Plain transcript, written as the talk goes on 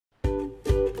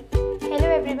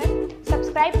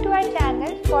subscribe to our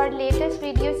channel for latest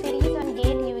video series on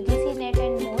GATE, UGC, NET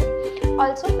and more.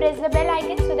 Also press the bell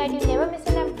icon so that you never miss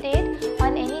an update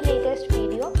on any latest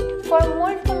video. For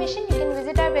more information you can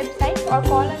visit our website or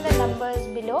call on the numbers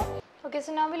below. Okay,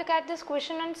 so now we look at this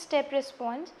question on step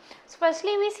response. So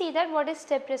firstly we see that what is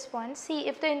step response. See,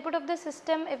 if the input of the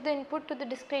system, if the input to the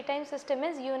discrete time system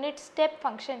is unit step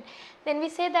function, then we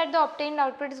say that the obtained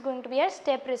output is going to be a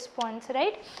step response,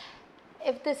 right?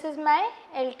 If this is my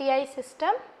LTI system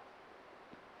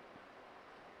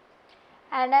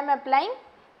and I am applying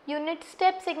unit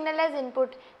step signal as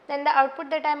input, then the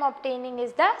output that I am obtaining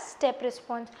is the step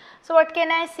response. So what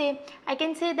can I say? I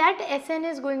can say that Sn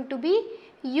is going to be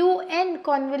Un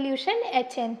convolution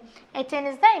Hn. Hn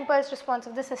is the impulse response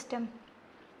of the system.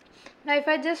 Now if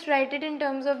I just write it in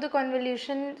terms of the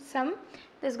convolution sum,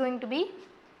 this is going to be,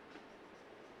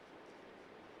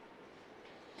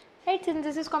 right, since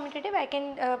this is commutative I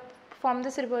can form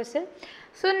this reversal.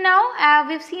 So now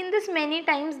we have seen this many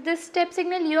times. This step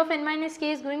signal u of n minus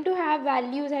k is going to have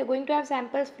values, are going to have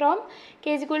samples from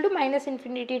k is equal to minus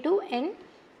infinity to n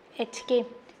hk,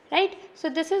 right. So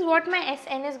this is what my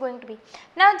Sn is going to be.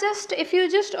 Now just if you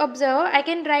just observe, I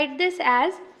can write this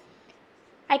as,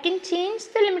 I can change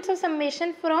the limits of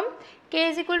summation from k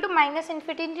is equal to minus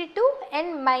infinity to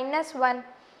n minus 1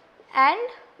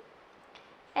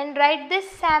 and write this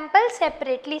sample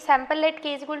separately. Sample at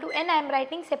k is equal to n I am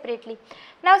writing separately.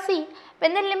 Now see,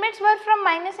 when the limits were from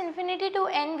minus infinity to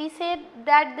n, we said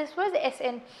that this was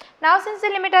Sn. Now since the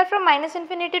limit are from minus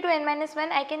infinity to n minus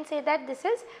 1, I can say that this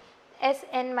is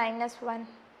Sn minus 1.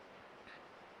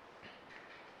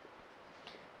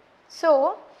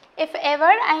 So if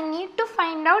ever I need to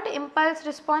find out impulse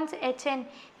response Hn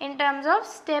in terms of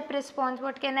step response,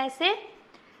 what can I say?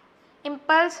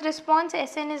 Impulse response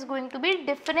Sn is going to be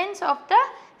difference of the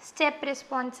step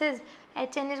responses.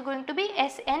 Hn is going to be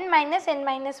Sn minus n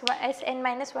minus 1, Sn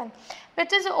minus 1,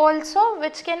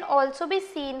 which can also be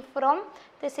seen from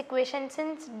this equation,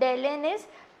 since del n is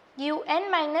un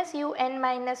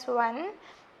minus 1.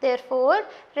 Therefore,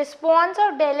 response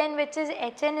of del n, which is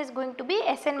Hn, is going to be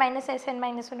Sn minus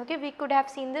 1. Okay, we could have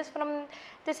seen this from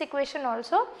this equation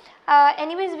also.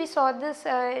 Anyways, we saw this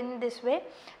in this way,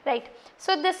 right.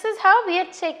 So this is how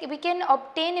we can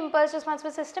obtain impulse response of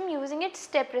a system using its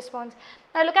step response.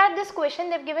 Now look at this question.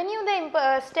 They have given you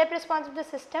the step response of the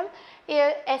system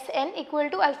Sn equal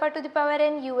to alpha to the power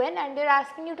n un, and they are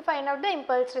asking you to find out the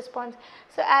impulse response.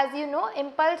 So as you know,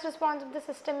 impulse response of the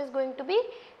system is going to be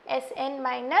Sn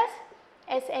minus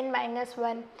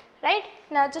 1, right.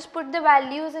 Now just put the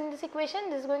values in this equation.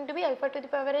 This is going to be alpha to the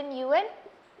power n un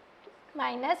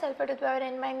minus alpha to the power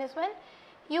n minus 1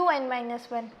 un minus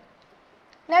 1.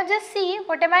 Now just see,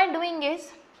 what am I doing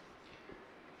is,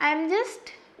 I am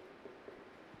just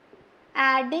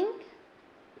adding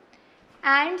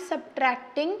and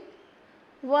subtracting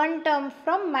one term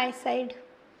from my side.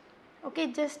 Okay,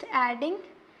 just adding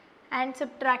and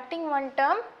subtracting one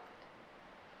term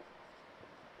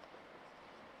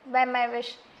by my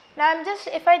wish. Now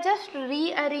if I just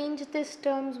rearrange these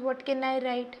terms, what can I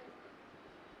write?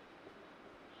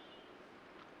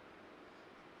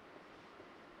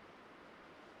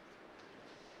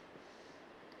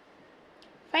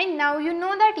 Fine. Now you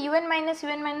know that un minus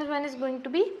 1 is going to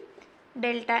be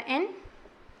delta n.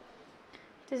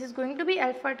 This is going to be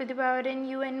alpha to the power n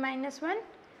un minus 1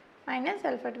 minus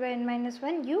alpha to the power n minus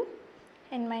 1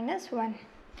 un minus 1.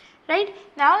 Right.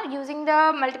 Now using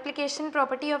the multiplication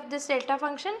property of this delta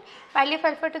function, value of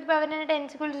alpha to the power n at n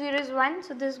is equal to 0 is 1.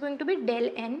 So this is going to be del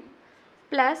n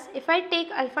plus, if I take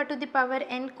alpha to the power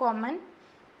n common,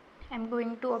 I am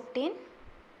going to obtain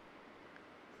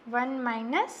 1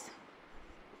 minus,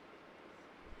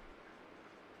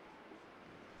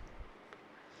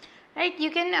 right.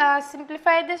 You can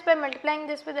simplify this by multiplying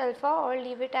this with alpha or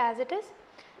leave it as it is.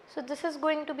 So this is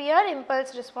going to be our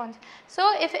impulse response.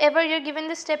 So if ever you are given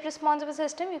the step response of a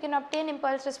system, you can obtain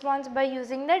impulse response by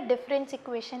using the difference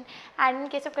equation, and in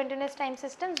case of continuous time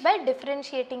systems, by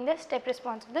differentiating the step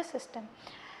response of the system.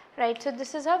 Right. So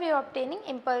this is how we are obtaining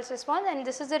impulse response, and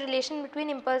this is the relation between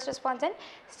impulse response and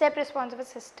step response of a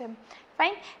system.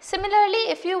 Fine. Similarly,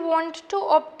 if you want to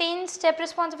obtain step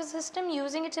response of a system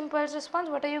using its impulse response,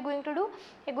 what are you going to do?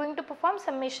 You are going to perform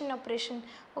summation operation.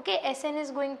 Okay, Sn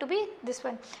is going to be this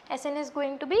one. Sn is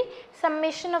going to be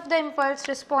summation of the impulse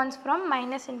response from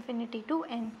minus infinity to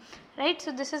n. Right.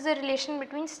 So this is the relation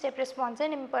between step response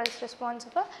and impulse response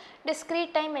of a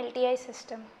discrete time LTI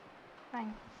system.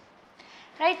 Fine.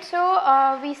 Right. So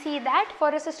we see that for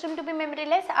a system to be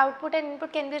memoryless, output and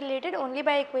input can be related only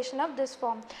by equation of this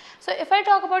form. So if I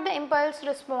talk about the impulse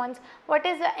response, what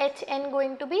is the Hn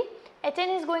going to be? Hn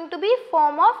is going to be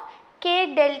form of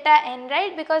k delta n,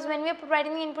 right, because when we are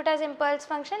providing the input as impulse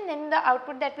function, then the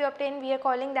output that we obtain, we are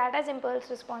calling that as impulse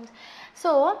response.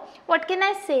 So what can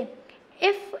I say?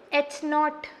 If h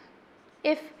naught,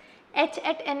 if h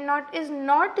at n naught is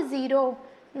not 0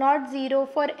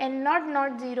 for n naught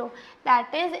not 0,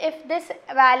 that is if this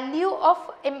value of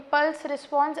impulse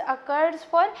response occurs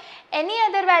for any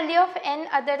other value of n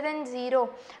other than 0,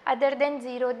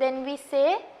 then we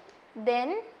say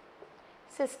then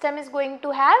system is going to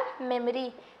have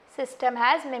memory, system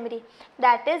has memory.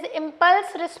 That is,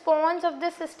 impulse response of the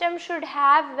system should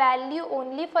have value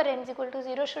only for n is equal to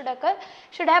 0, should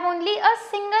have only a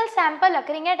single sample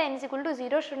occurring at n is equal to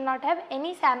 0, should not have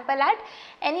any sample at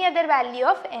any other value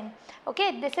of n.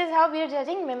 Okay, this is how we are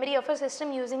judging memory of a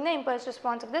system using the impulse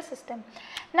response of the system.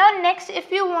 Now next,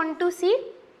 if you want to see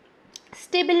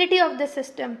stability of the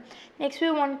system, next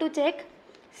we want to check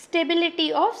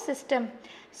stability of system.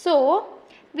 So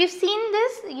we've seen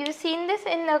this, you've seen this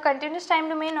in the continuous time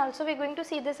domain also, we are going to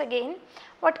see this again.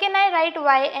 What can I write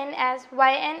yn as?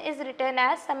 Yn is written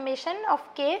as summation of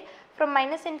k from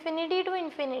minus infinity to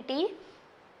infinity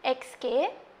xk,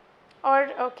 or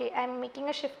okay, I am making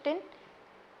a shift in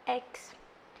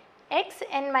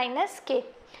xn minus k.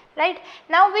 Right.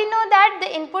 Now we know that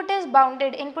the input is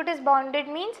bounded. Input is bounded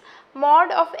means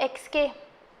mod of xk.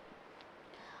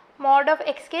 Mod of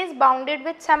xk is bounded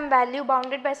with some value,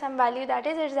 bounded by some value, that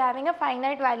is, it is having a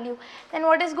finite value. Then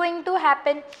what is going to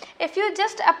happen? If you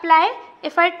just apply,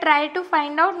 if I try to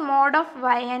find out mod of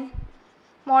yn,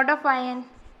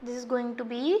 this is going to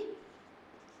be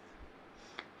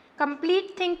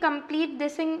complete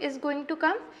this thing is going to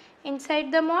come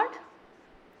inside the mod.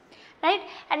 Right,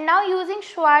 and now using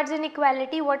Schwarz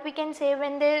inequality, what we can say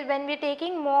when we are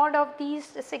taking mod of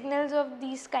these signals of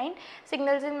these kind,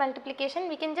 signals in multiplication,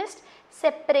 we can just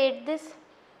separate this.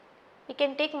 We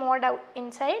can take mod out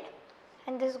inside,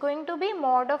 and this is going to be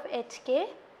mod of hk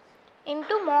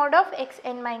into mod of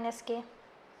xn minus k.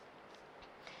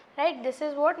 Right, this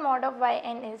is what mod of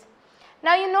yn is.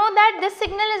 Now you know that this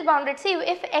signal is bounded. See,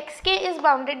 if xk is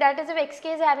bounded, that is if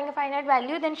xk is having a finite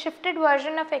value, then shifted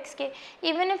version of xk,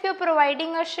 even if you are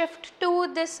providing a shift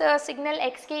to this signal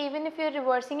xk, even if you are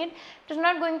reversing it, it is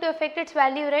not going to affect its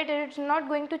value, right, it is not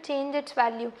going to change its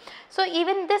value. So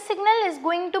even this signal is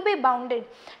going to be bounded.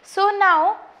 So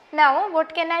now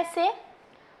what can I say?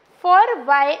 For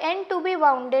yn to be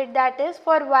bounded, that is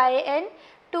for yn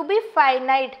to be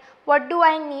finite, what do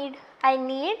I need? I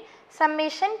need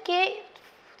summation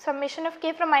of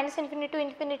k from minus infinity to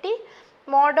infinity,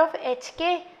 mod of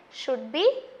hk should be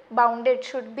bounded,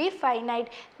 should be finite.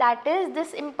 That is,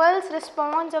 this impulse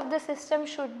response of the system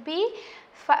should be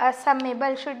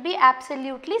summable, should be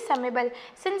absolutely summable.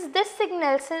 Since this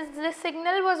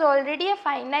signal was already a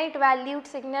finite valued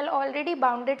signal, already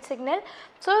bounded signal,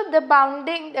 so the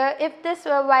bounding, if this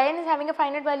yn is having a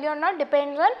finite value or not,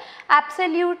 depends on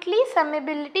absolutely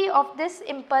summability of this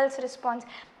impulse response.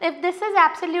 If this is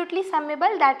absolutely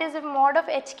summable, that is if mod of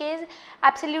hk is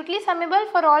absolutely summable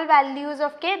for all values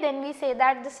of k, then we say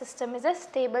that the system is a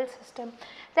stable system.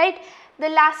 Right. The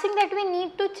last thing that we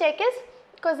need to check is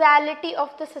causality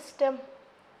of the system.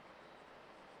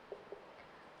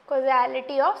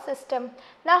 Causality of system.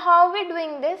 Now how are we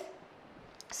doing this?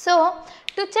 So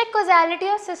to check causality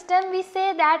of system, we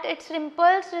say that its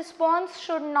impulse response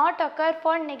should not occur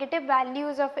for negative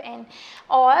values of n,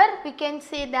 or we can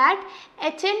say that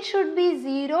hn should be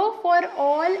 0 for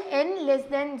all n less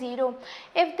than 0.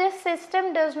 If this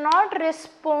system does not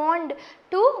respond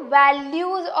to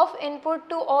values of input,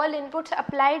 to all inputs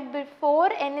applied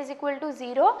before n is equal to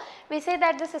 0, we say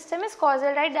that the system is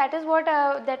causal, right. That is what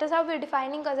that is how we are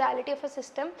defining causality of a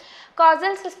system.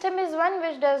 Causal system is one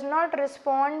which does not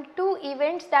respond to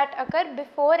events that occur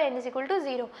before n is equal to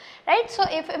 0, right. So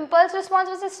if impulse response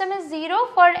of a system is 0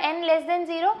 for n less than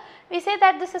 0, we say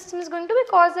that the system is going to be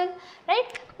causal,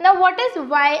 right. Now what is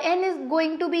yn is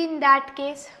going to be in that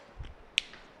case?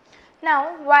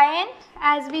 Now yn,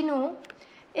 as we know,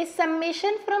 is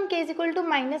summation from k is equal to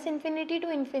minus infinity to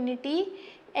infinity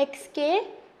xk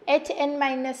hn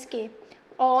minus k,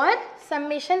 or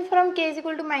summation from k is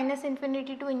equal to minus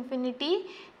infinity to infinity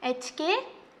hk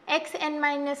xn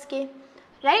minus k,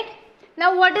 right.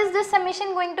 Now what is this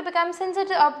summation going to become? Since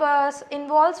it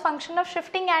involves function of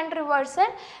shifting and reversal,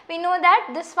 we know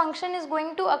that this function is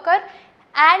going to occur,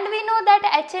 and we know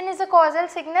that hn is a causal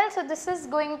signal, so this is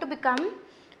going to become,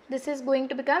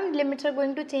 limits are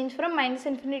going to change from minus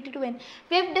infinity to n.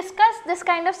 We have discussed this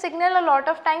kind of signal a lot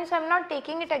of times, so I am not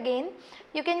taking it again.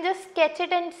 You can just sketch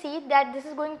it and see that this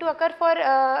is going to occur for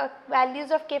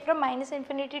values of k from minus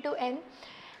infinity to n.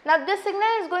 Now this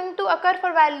signal is going to occur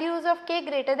for values of k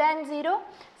greater than 0,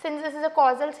 since this is a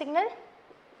causal signal.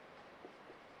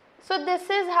 So this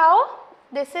is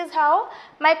how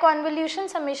my convolution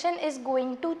summation is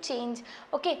going to change.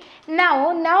 Okay, now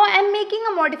I am making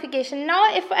a modification.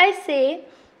 Now if I say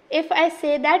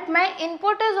that my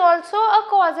input is also a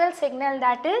causal signal,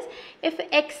 that is, if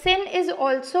xn is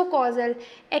also causal,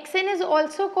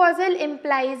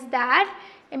 implies that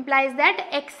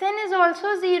xn is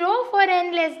also 0 for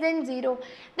n less than 0.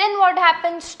 Then what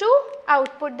happens to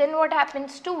output? Then what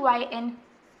happens to yn?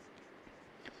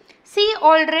 See,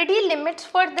 already limits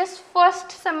for this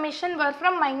first summation were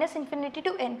from minus infinity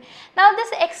to n. Now this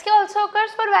xk also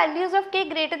occurs for values of k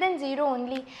greater than 0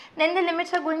 only. Then the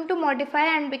limits are going to modify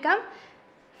and become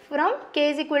from k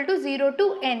is equal to 0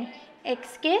 to n,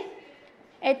 xk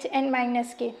hn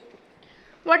minus k.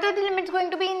 What are the limits going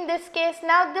to be in this case?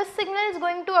 Now this signal is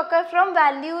going to occur from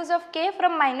values of k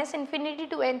from minus infinity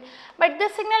to n, but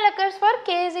this signal occurs for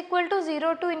k is equal to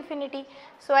 0 to infinity.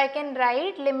 So I can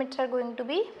write limits are going to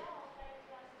be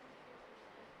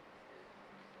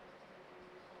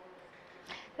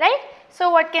right.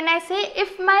 So what can I say?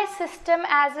 If my system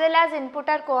as well as input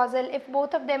are causal, if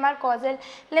both of them are causal,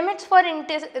 limits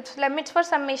for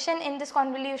summation in this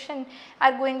convolution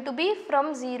are going to be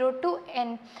from 0 to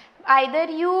n.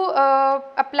 Either you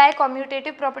apply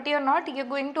commutative property or not, you are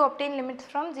going to obtain limits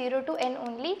from 0 to n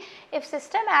only if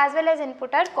system as well as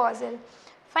input are causal.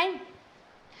 Fine.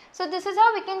 So this is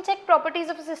how we can check properties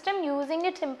of a system using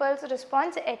its impulse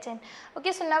response Hn.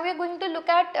 Okay, so now we are going to look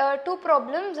at two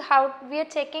problems, how we are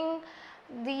checking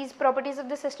these properties of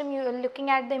the system. You are looking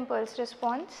at the impulse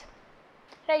response.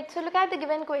 Right, so look at the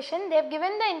given question. They have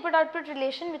given the input output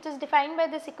relation which is defined by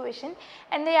this equation,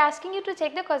 and they are asking you to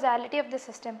check the causality of the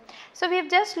system. So we have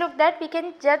just looked that we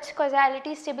can judge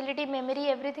causality, stability, memory,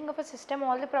 everything of a system,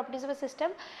 all the properties of a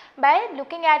system by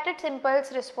looking at its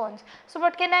impulse response. So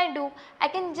what can I do? I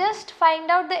can just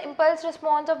find out the impulse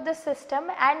response of the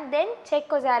system and then check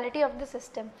causality of the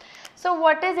system. So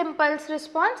what is impulse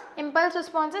response? Impulse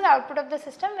response is output of the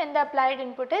system when the applied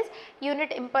input is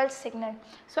unit impulse signal.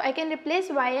 So I can replace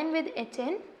yn with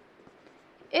hn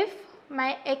if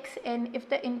my xn, if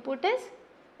the input is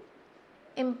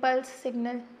impulse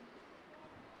signal.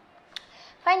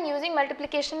 Fine, using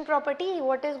multiplication property,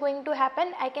 what is going to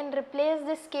happen? I can replace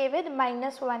this k with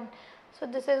 -1. So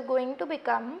this is going to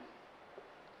become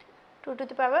 2 to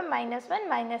the power -1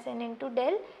 minus n into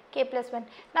del k plus 1.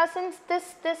 Now since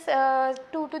this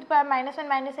 2 to the power -1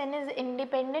 minus n is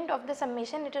independent of the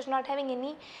summation, it is not having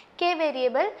any k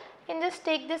variable, you can just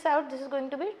take this out. This is going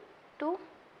to be 2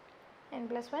 n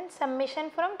plus 1 summation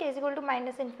from k is equal to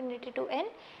minus infinity to n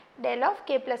del of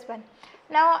k plus 1.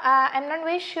 Now I am not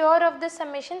very sure of this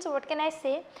summation, so what can I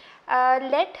say?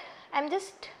 I am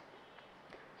just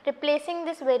replacing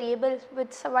this variable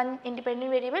with one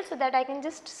independent variable so that I can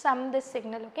just sum this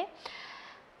signal. Okay.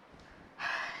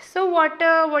 So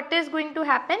what is going to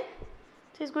happen?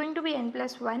 This is going to be n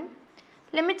plus 1.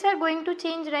 Limits are going to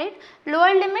change, right?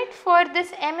 Lower limit for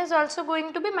this m is also going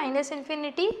to be minus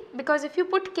infinity, because if you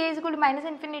put k is equal to minus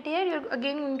infinity here, you are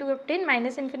again going to obtain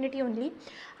minus infinity only.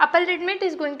 Upper limit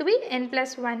is going to be n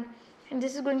plus 1, and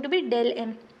this is going to be del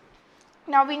m.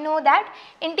 Now we know that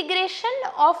integration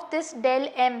of this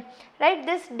del m, right,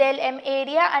 this del m,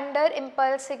 area under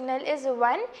impulse signal, is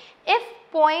 1 if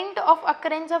point of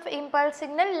occurrence of impulse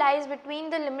signal lies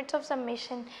between the limits of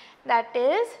summation, that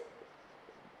is,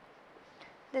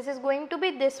 this is going to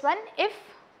be this one if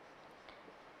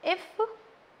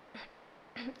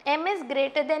m is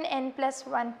greater than n plus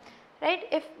 1, right,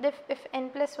 if n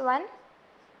plus 1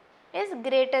 is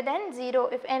greater than 0,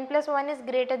 if n plus 1 is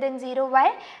greater than 0.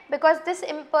 Why? Because this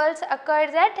impulse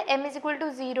occurs at m is equal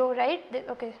to 0, right?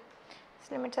 Okay,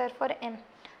 these limits are for m,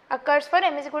 occurs for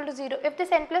m is equal to 0. If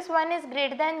this n plus 1 is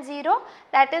greater than 0,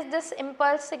 that is this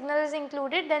impulse signal is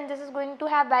included, then this is going to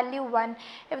have value 1.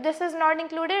 If this is not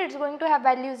included, it is going to have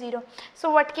value 0.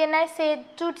 So what can I say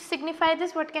to signify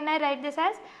this? What can I write this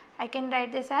as? I can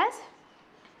write this as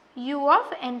u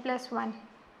of n plus 1.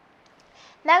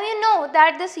 Now you know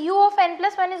that this u of n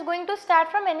plus 1 is going to start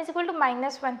from n is equal to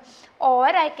 -1, or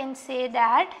I can say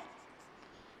that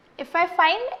if I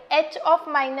find h of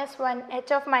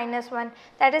 -1,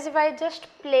 that is if I just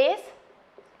place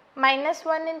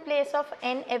 -1 in place of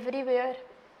n everywhere,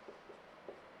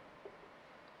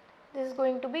 this is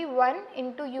going to be 1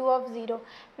 into u of 0.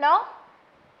 Now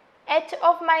h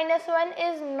of -1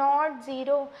 is not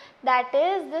 0, that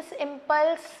is this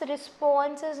impulse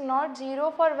response is not 0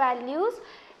 for values,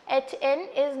 hn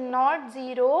is not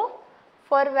 0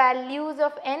 for values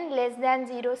of n less than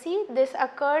 0. See, this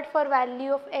occurred for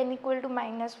value of n equal to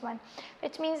 -1,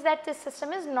 which means that this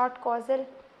system is not causal,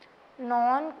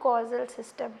 non-causal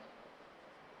system,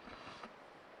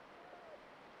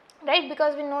 right,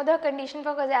 because we know the condition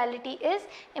for causality is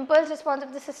impulse response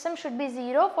of the system should be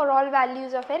 0 for all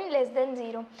values of n less than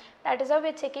 0. That is how we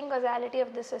are checking causality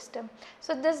of the system.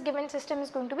 So, this given system is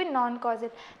going to be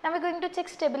non-causal. Now, we are going to check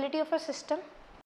stability of a system.